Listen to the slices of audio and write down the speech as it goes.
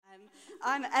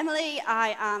I'm Emily.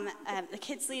 I am the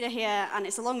kids leader here, and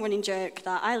it's a long-running joke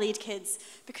that I lead kids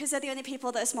because they're the only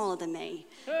people that are smaller than me.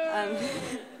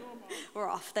 We're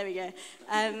off. There we go.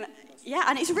 Yeah,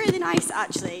 and it's really nice,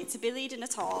 actually, to be leading a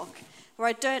talk where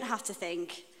I don't have to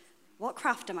think, what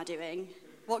craft am I doing?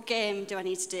 What game do I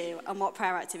need to do? And what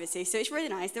prayer activity? So it's really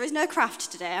nice. There is no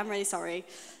craft today. I'm really sorry.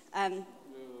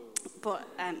 But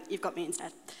you've got me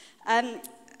instead. Yeah,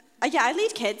 I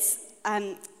lead kids,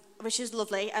 which is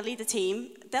lovely. I lead the team.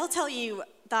 They'll tell you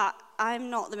that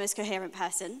I'm not the most coherent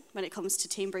person when it comes to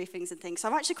team briefings and things. So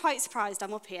I'm actually quite surprised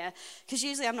I'm up here, because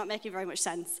usually I'm not making very much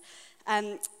sense.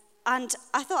 And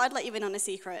I thought I'd let you in on a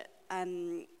secret.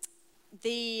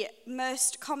 The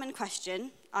most common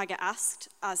question I get asked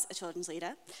as a children's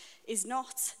leader is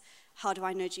not, how do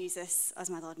I know Jesus as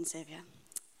my Lord and Saviour?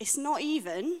 It's not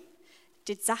even,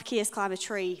 did Zacchaeus climb a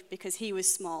tree because he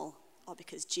was small or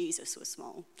because Jesus was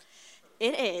small?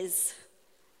 It is,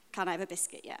 can I have a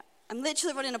biscuit yet? I'm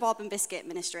literally running a Bob and Biscuit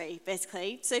ministry,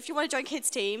 basically. So if you want to join kids'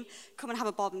 team, come and have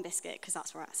a Bob and Biscuit, because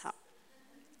that's where it's at.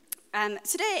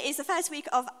 Today is the first week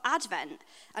of Advent,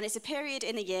 and it's a period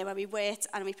in the year where we wait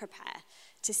and we prepare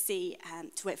to see,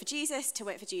 to wait for Jesus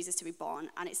to be born.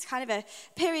 And it's kind of a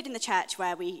period in the church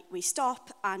where we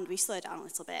stop and we slow down a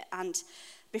little bit, and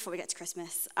before we get to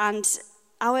Christmas. And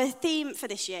our theme for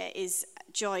this year is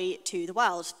joy to the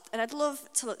world. And I'd love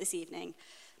to look this evening,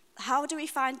 how do we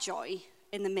find joy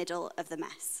in the middle of the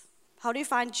mess? How do we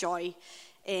find joy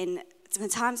when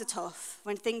times are tough,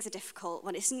 when things are difficult,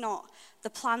 when it's not the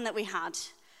plan that we had?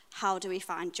 How do we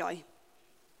find joy?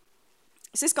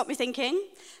 So this got me thinking,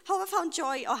 how have I found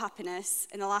joy or happiness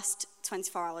in the last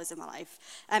 24 hours of my life?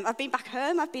 I've been back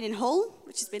home, I've been in Hull,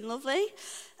 which has been lovely.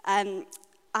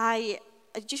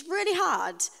 It's just really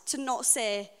hard to not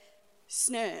say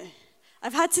snow.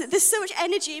 There's so much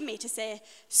energy in me to say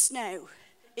snow.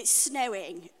 It's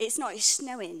snowing. It's not, it's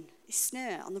snowing. It's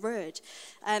snow on the road.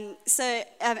 So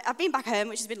I've been back home,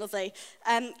 which has been lovely.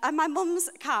 And my mum's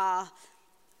car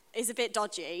is a bit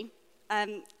dodgy.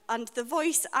 And the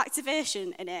voice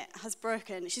activation in it has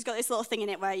broken. She's got this little thing in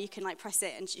it where you can press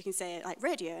it and you can say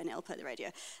radio and it'll play the radio.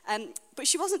 But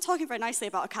she wasn't talking very nicely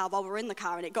about a car while we were in the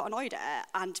car, and it got annoyed at her.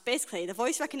 And basically the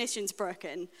voice recognition's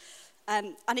broken,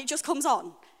 and it just comes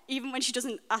on, even when she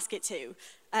doesn't ask it to.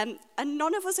 And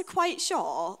none of us are quite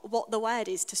sure what the word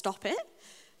is to stop it.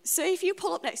 So if you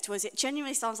pull up next to us, it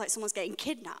genuinely sounds like someone's getting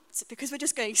kidnapped, because we're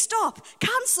just going, stop,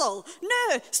 cancel,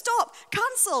 no, stop,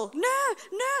 cancel, no,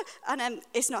 and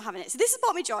it's not having it. So this has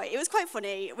brought me joy. It was quite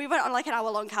funny. We went on an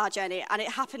hour-long car journey, and it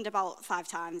happened about 5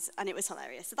 times, and it was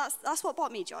hilarious. So that's what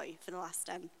brought me joy for the last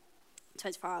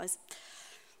 24 hours.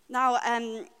 Now,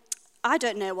 I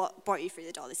don't know what brought you through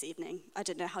the door this evening. I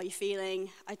don't know how you're feeling.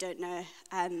 I don't know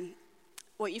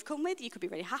what you've come with. You could be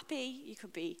really happy. You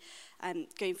could be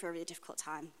going through a really difficult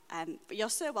time. But you're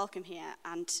so welcome here,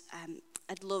 and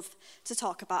I'd love to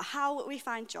talk about how we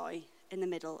find joy in the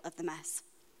middle of the mess.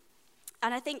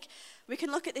 And I think we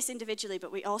can look at this individually,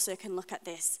 but we also can look at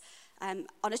this on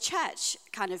a church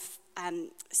kind of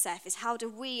surface. How do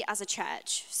we as a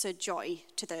church sow joy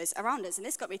to those around us? And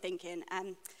this got me thinking.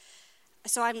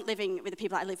 So I'm living with the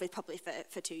people I live with probably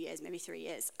for 2 years, maybe 3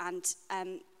 years. And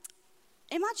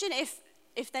imagine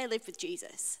if they lived with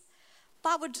Jesus.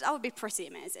 That would be pretty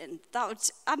amazing.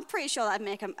 I'm pretty sure that would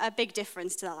make a big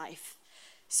difference to their life.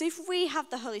 So if we have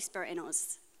the Holy Spirit in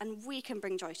us and we can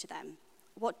bring joy to them,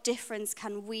 what difference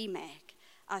can we make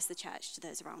as the church to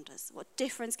those around us? What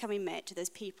difference can we make to those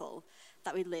people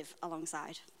that we live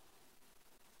alongside?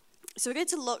 So we're going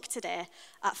to look today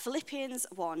at Philippians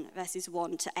 1, verses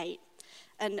 1 to 8.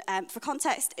 And for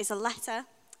context, it's a letter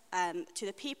to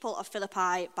the people of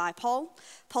Philippi by Paul.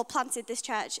 Paul planted this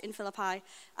church in Philippi,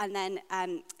 and then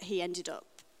he ended up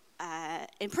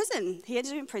in prison. He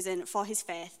ended up in prison for his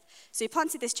faith. So he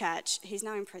planted this church, he's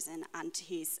now in prison, and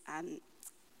he's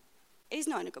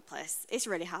not in a good place. It's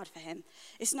really hard for him.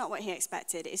 It's not what he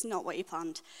expected, it's not what he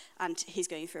planned, and he's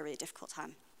going through a really difficult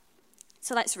time.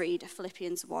 So let's read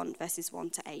Philippians 1, verses 1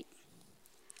 to 8.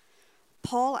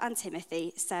 Paul and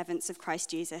Timothy, servants of Christ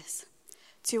Jesus,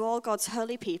 to all God's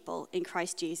holy people in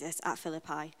Christ Jesus at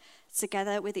Philippi,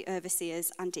 together with the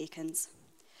overseers and deacons.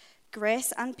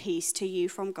 Grace and peace to you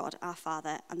from God our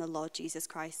Father and the Lord Jesus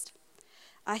Christ.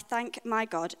 I thank my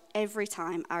God every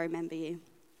time I remember you.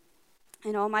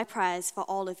 In all my prayers for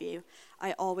all of you,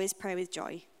 I always pray with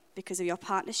joy because of your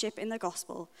partnership in the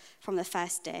gospel from the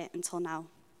first day until now.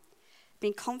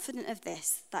 Being confident of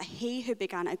this, that he who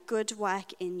began a good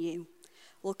work in you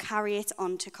will carry it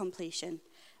on to completion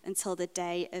until the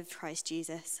day of Christ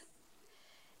Jesus.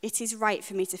 It is right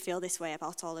for me to feel this way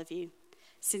about all of you,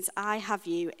 since I have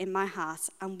you in my heart,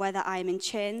 and whether I am in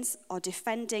chains or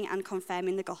defending and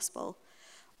confirming the gospel,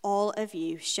 all of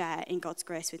you share in God's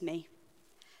grace with me.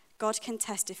 God can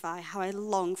testify how I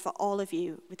long for all of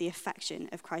you with the affection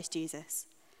of Christ Jesus.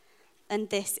 And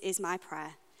this is my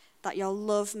prayer, that your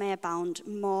love may abound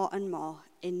more and more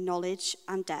in knowledge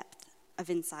and depth of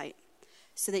insight,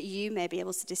 so that you may be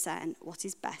able to discern what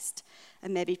is best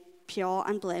and may be pure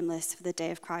and blameless for the day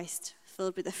of Christ,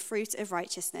 filled with the fruit of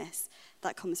righteousness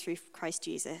that comes through Christ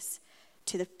Jesus,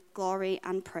 to the glory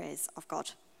and praise of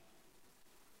God.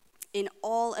 In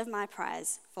all of my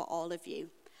prayers for all of you,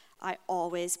 I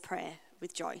always pray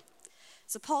with joy.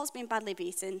 So Paul's been badly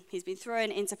beaten. He's been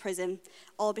thrown into prison,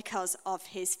 all because of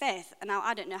his faith. And now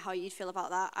I don't know how you'd feel about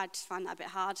that. I just find that a bit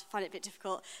hard, find it a bit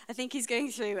difficult. I think he's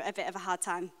going through a bit of a hard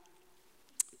time.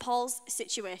 Paul's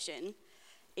situation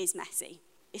is messy.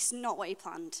 It's not what he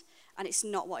planned, and it's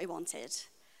not what he wanted.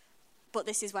 But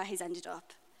this is where he's ended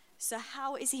up. So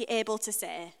how is he able to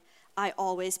say, I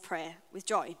always pray with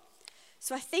joy?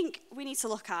 So I think we need to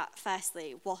look at,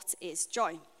 firstly, what is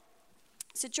joy?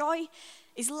 So joy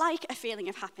is like a feeling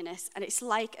of happiness, and it's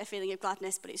like a feeling of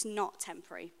gladness, but it's not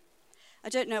temporary. I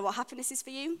don't know what happiness is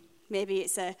for you. Maybe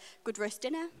it's a good roast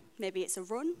dinner. Maybe it's a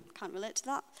run. Can't relate to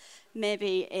that.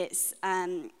 Maybe it's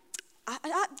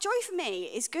joy for me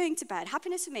is going to bed.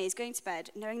 Happiness for me is going to bed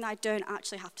knowing that I don't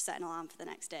actually have to set an alarm for the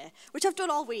next day, which I've done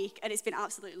all week, and it's been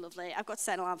absolutely lovely. I've got to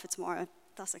set an alarm for tomorrow.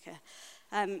 That's okay.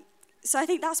 So I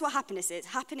think that's what happiness is.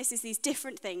 Happiness is these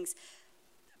different things.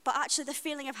 But actually, the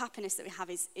feeling of happiness that we have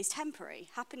is temporary.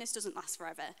 Happiness doesn't last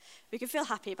forever. We can feel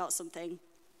happy about something.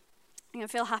 I can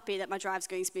feel happy that my drive's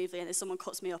going smoothly and then someone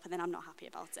cuts me up and then I'm not happy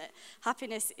about it.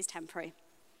 Happiness is temporary.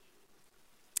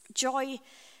 Joy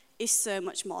is so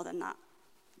much more than that.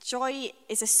 Joy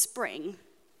is a spring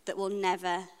that will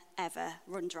never, ever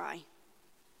run dry.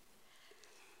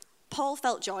 Paul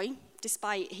felt joy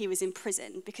despite he was in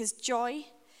prison, because joy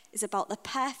is about the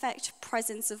perfect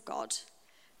presence of God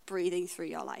breathing through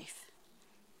your life.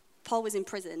 Paul was in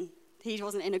prison. He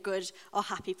wasn't in a good or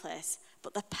happy place,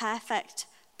 but the perfect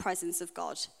presence of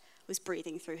God was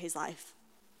breathing through his life.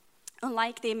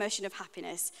 Unlike the emotion of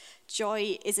happiness,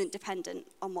 joy isn't dependent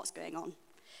on what's going on.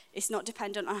 It's not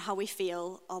dependent on how we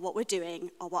feel or what we're doing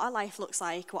or what our life looks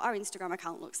like, what our Instagram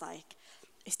account looks like.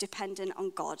 It's dependent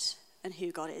on God and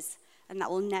who God is, and that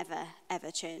will never,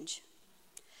 ever change.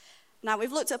 Now,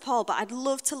 we've looked at Paul, but I'd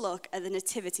love to look at the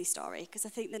nativity story, because I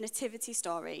think the nativity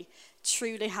story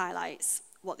truly highlights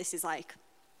what this is like.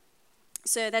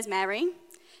 So there's Mary.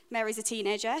 Mary's a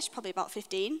teenager, she's probably about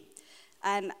 15,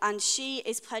 and she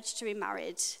is pledged to be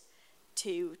married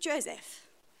to Joseph.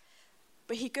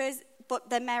 But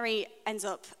then Mary ends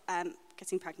up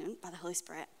getting pregnant by the Holy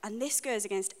Spirit, and this goes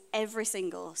against every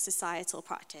single societal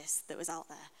practice that was out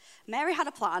there. Mary had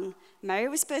a plan. Mary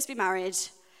was supposed to be married.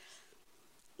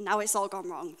 Now it's all gone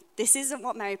wrong. This isn't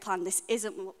what Mary planned. This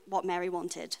isn't what Mary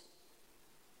wanted.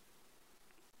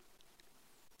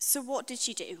 So what did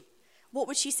she do? What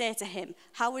would she say to him?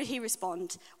 How would he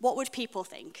respond? What would people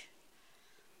think?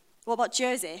 What about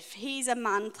Joseph? He's a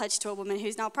man pledged to a woman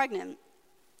who's now pregnant.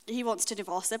 He wants to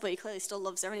divorce her, but he clearly still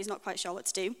loves her, and he's not quite sure what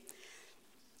to do.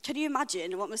 Can you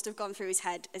imagine what must have gone through his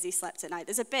head as he slept at night?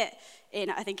 There's a bit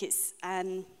in, I think it's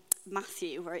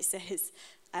Matthew, where it says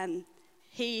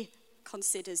he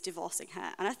considers divorcing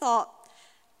her. And I thought,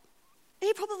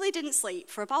 he probably didn't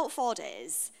sleep for about 4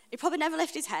 days. He probably never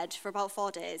lifted his head for about 4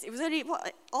 days. It was only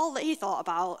all that he thought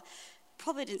about.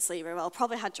 Probably didn't sleep very well,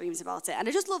 probably had dreams about it. And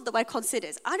I just love the word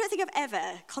considers. I don't think I've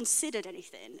ever considered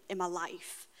anything in my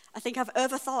life. I think I've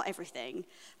overthought everything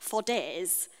for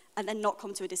days and then not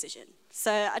come to a decision.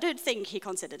 So I don't think he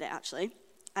considered it, actually.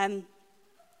 Mary's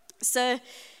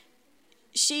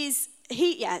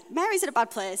in a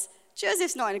bad place.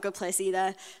 Joseph's not in a good place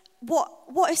either.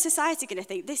 What is society going to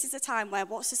think? This is a time where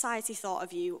what society thought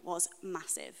of you was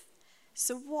massive.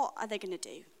 So what are they going to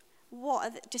do?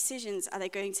 What decisions are they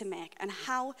going to make? And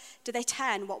how do they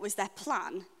turn what was their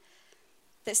plan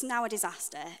that's now a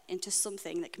disaster into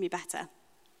something that can be better?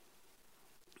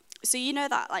 So you know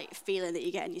that feeling that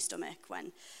you get in your stomach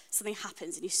when something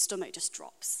happens and your stomach just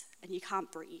drops and you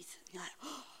can't breathe. You're like,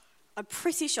 oh. I'm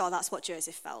pretty sure that's what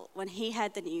Joseph felt when he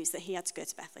heard the news that he had to go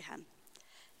to Bethlehem,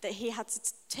 that he had to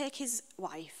take his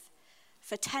wife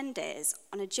for 10 days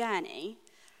on a journey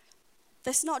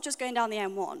that's not just going down the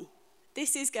M1.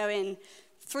 This is going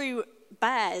through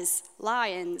bears,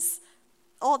 lions,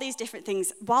 all these different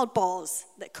things, wild boars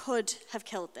that could have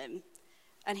killed them.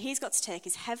 And he's got to take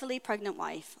his heavily pregnant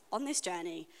wife on this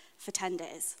journey for 10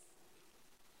 days,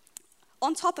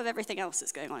 on top of everything else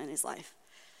that's going on in his life.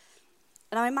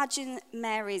 And I imagine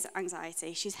Mary's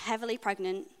anxiety. She's heavily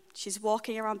pregnant. She's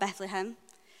walking around Bethlehem.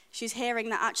 She's hearing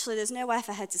that actually there's nowhere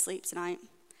for her to sleep tonight.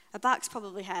 Her back's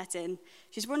probably hurting.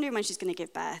 She's wondering when she's going to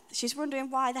give birth. She's wondering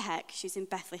why the heck she's in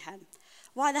Bethlehem.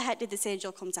 Why the heck did this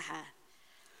angel come to her?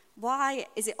 Why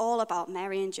is it all about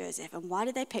Mary and Joseph, and why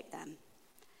did they pick them?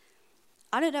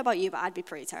 I don't know about you, but I'd be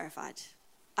pretty terrified.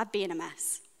 I'd be in a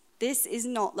mess. This is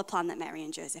not the plan that Mary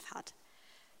and Joseph had.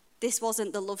 This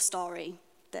wasn't the love story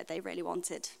that they really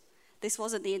wanted. This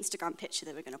wasn't the Instagram picture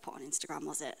they were going to put on Instagram,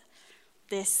 was it?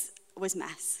 This was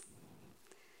mess.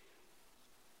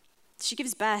 She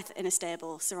gives birth in a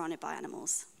stable surrounded by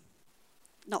animals.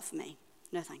 Not for me.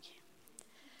 No, thank you.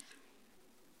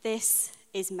 This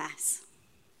is mess.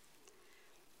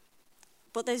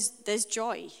 But there's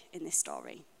joy in this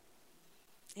story.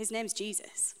 His name's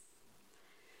Jesus.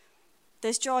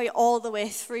 There's joy all the way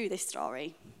through this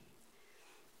story.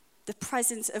 The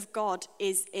presence of God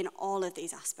is in all of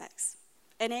these aspects.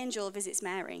 An angel visits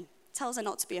Mary, tells her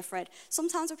not to be afraid.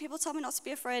 Sometimes when people tell me not to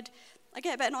be afraid, I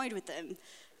get a bit annoyed with them.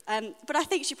 But I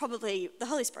think the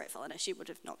Holy Spirit fell on her, she would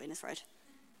have not been afraid.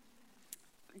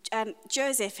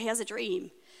 Joseph, he has a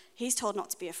dream. He's told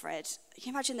not to be afraid. Can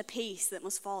you imagine the peace that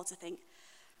must fall to think,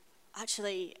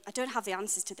 actually, I don't have the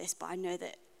answers to this, but I know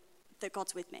that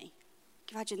God's with me.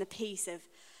 Can you imagine the peace of,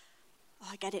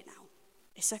 I get it now.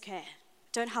 It's okay.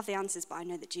 Don't have the answers, but I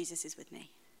know that Jesus is with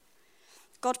me.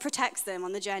 God protects them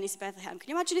on the journey to Bethlehem. Can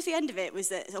you imagine if the end of it was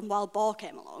that some wild boar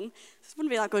came along? It wouldn't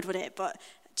be that good, would it? But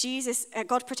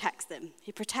God protects them.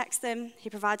 He protects them. He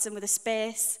provides them with a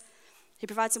space. He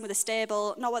provides them with a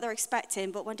stable. Not what they're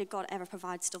expecting, but when did God ever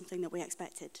provide something that we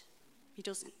expected? He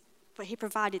doesn't. But he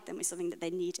provided them with something that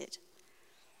they needed.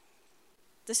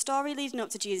 The story leading up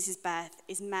to Jesus' birth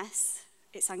is mess,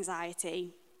 it's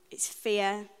anxiety, it's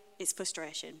fear, it's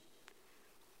frustration.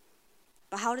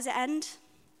 But how does it end?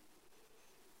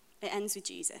 It ends with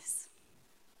Jesus.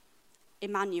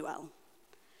 Emmanuel,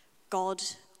 God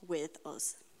with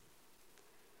us.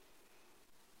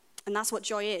 And that's what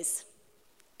joy is.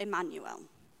 Emmanuel,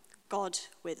 God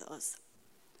with us.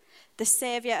 The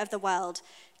Saviour of the world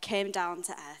came down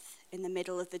to earth in the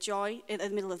middle of the joy, in the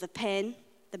middle of the pain,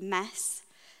 the mess,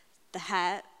 the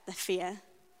hurt, the fear.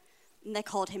 And they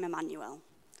called him Emmanuel,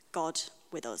 God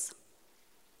with us.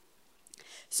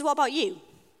 So what about you?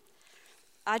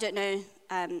 I don't know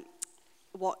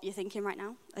what you're thinking right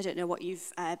now. I don't know what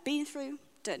you've been through.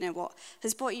 Don't know what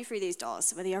has brought you through these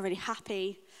doors, whether you're really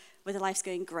happy, whether life's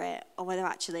going great, or whether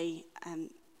actually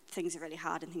things are really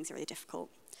hard and things are really difficult.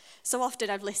 So often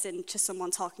I've listened to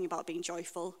someone talking about being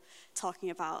joyful, talking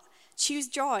about choose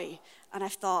joy, and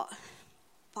I've thought,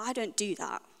 but I don't do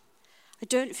that. I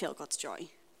don't feel God's joy.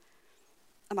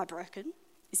 Am I broken?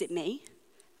 Is it me?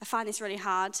 I find this really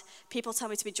hard. People tell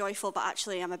me to be joyful, but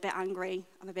actually I'm a bit angry,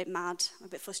 I'm a bit mad, I'm a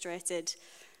bit frustrated.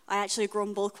 I actually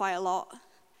grumble quite a lot.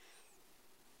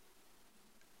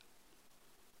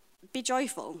 Be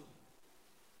joyful.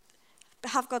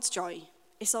 But have God's joy.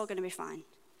 It's all going to be fine.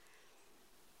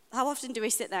 How often do we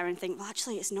sit there and think, well,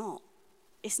 actually it's not.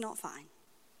 It's not fine.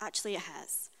 Actually it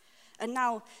has. And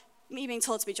now, me being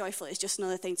told to be joyful is just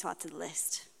another thing to add to the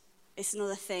list. It's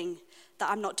another thing that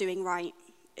I'm not doing right.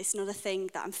 It's another thing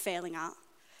that I'm failing at,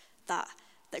 that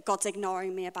God's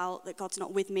ignoring me about, that God's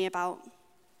not with me about.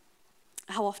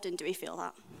 How often do we feel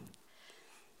that?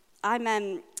 I'm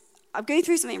going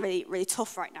through something really, really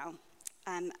tough right now.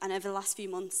 And over the last few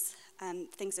months,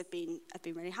 things have been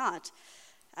really hard.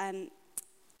 And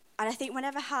I think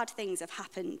whenever hard things have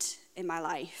happened in my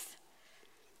life,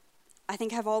 I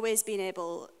think I've always been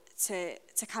able to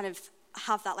kind of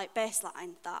have that like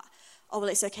baseline that, oh, well,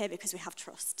 it's okay because we have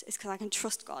trust. It's because I can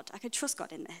trust God. I can trust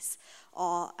God in this.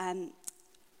 Or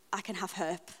I can have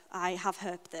hope. I have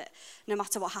hope that no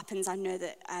matter what happens, I know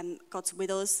that God's with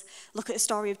us. Look at the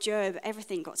story of Job.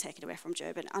 Everything got taken away from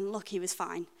Job, and look, he was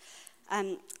fine.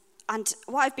 And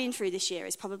what I've been through this year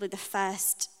is probably the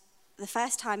first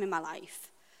time in my life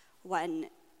when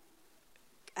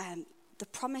the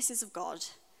promises of God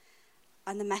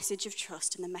and the message of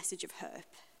trust and the message of hope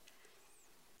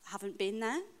haven't been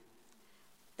there.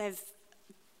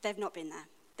 They've not been there.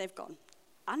 They've gone.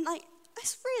 And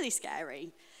it's really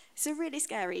scary. It's a really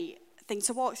scary thing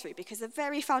to walk through because the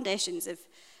very foundations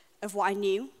of what I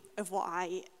knew, of what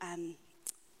I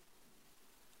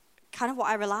what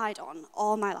I relied on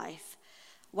all my life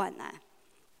weren't there.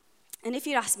 And if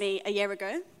you'd asked me a year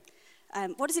ago,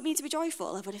 what does it mean to be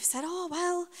joyful? I would have said, oh,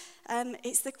 well,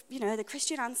 it's the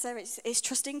Christian answer. It's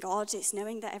trusting God. It's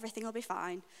knowing that everything will be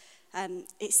fine.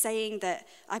 It's saying that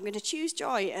I'm going to choose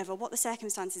joy over what the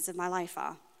circumstances of my life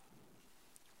are.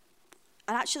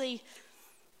 And actually,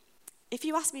 if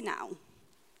you ask me now,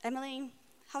 Emily,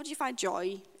 how do you find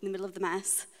joy in the middle of the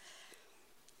mess?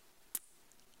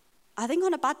 I think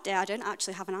on a bad day, I don't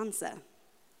actually have an answer.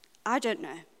 I don't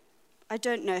know. I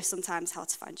don't know sometimes how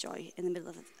to find joy in the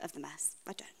middle of the mess.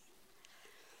 I don't.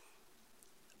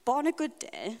 But on a good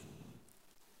day,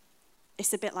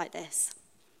 it's a bit like this.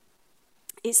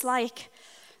 It's like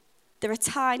there are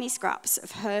tiny scraps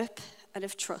of hope and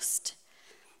of trust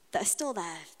that are still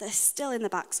there. They're still in the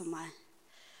back somewhere.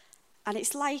 And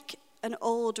it's like an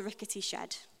old rickety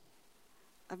shed,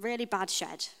 a really bad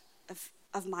shed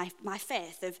of my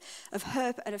faith, of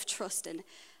hope and of trust.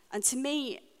 And to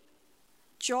me,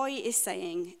 joy is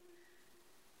saying,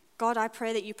 God, I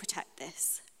pray that you protect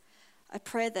this. I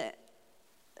pray that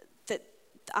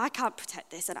I can't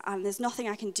protect this, and there's nothing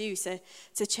I can do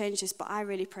to change this, but I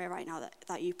really pray right now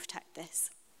that you protect this.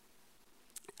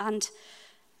 And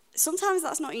sometimes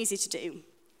that's not easy to do,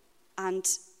 and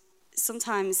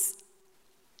sometimes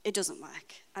it doesn't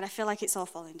work, and I feel like it's all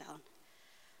falling down.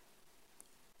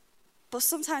 But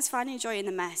sometimes finding joy in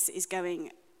the mess is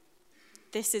going,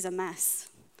 this is a mess,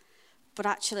 but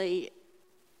actually,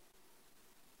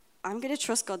 I'm going to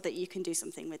trust God that you can do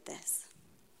something with this.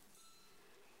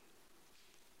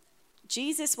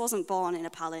 Jesus wasn't born in a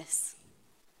palace.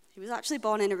 He was actually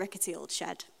born in a rickety old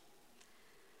shed.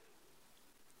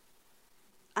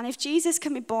 And if Jesus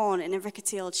can be born in a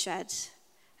rickety old shed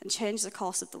and change the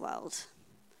course of the world,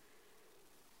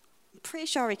 I'm pretty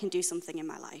sure he can do something in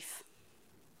my life.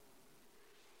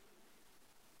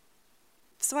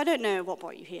 So I don't know what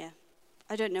brought you here.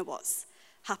 I don't know what's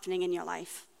happening in your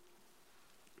life.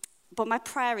 But my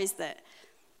prayer is that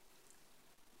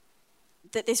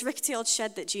this rickety old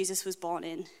shed that Jesus was born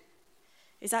in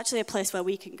is actually a place where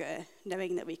we can go,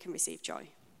 knowing that we can receive joy.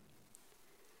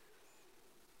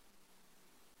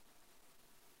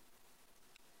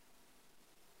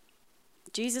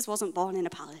 Jesus wasn't born in a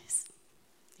palace.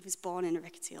 He was born in a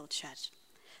rickety old shed.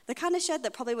 The kind of shed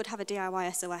that probably would have a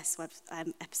DIY SOS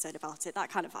episode about it, that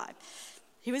kind of vibe.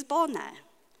 He was born there.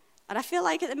 And I feel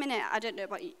like at the minute, I don't know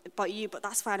about you, but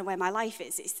that's kind of where my life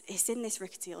is. It's in this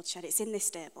rickety old shed. It's in this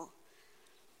stable.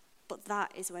 But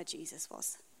that is where Jesus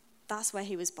was. That's where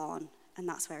he was born, and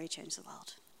that's where he changed the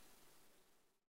world.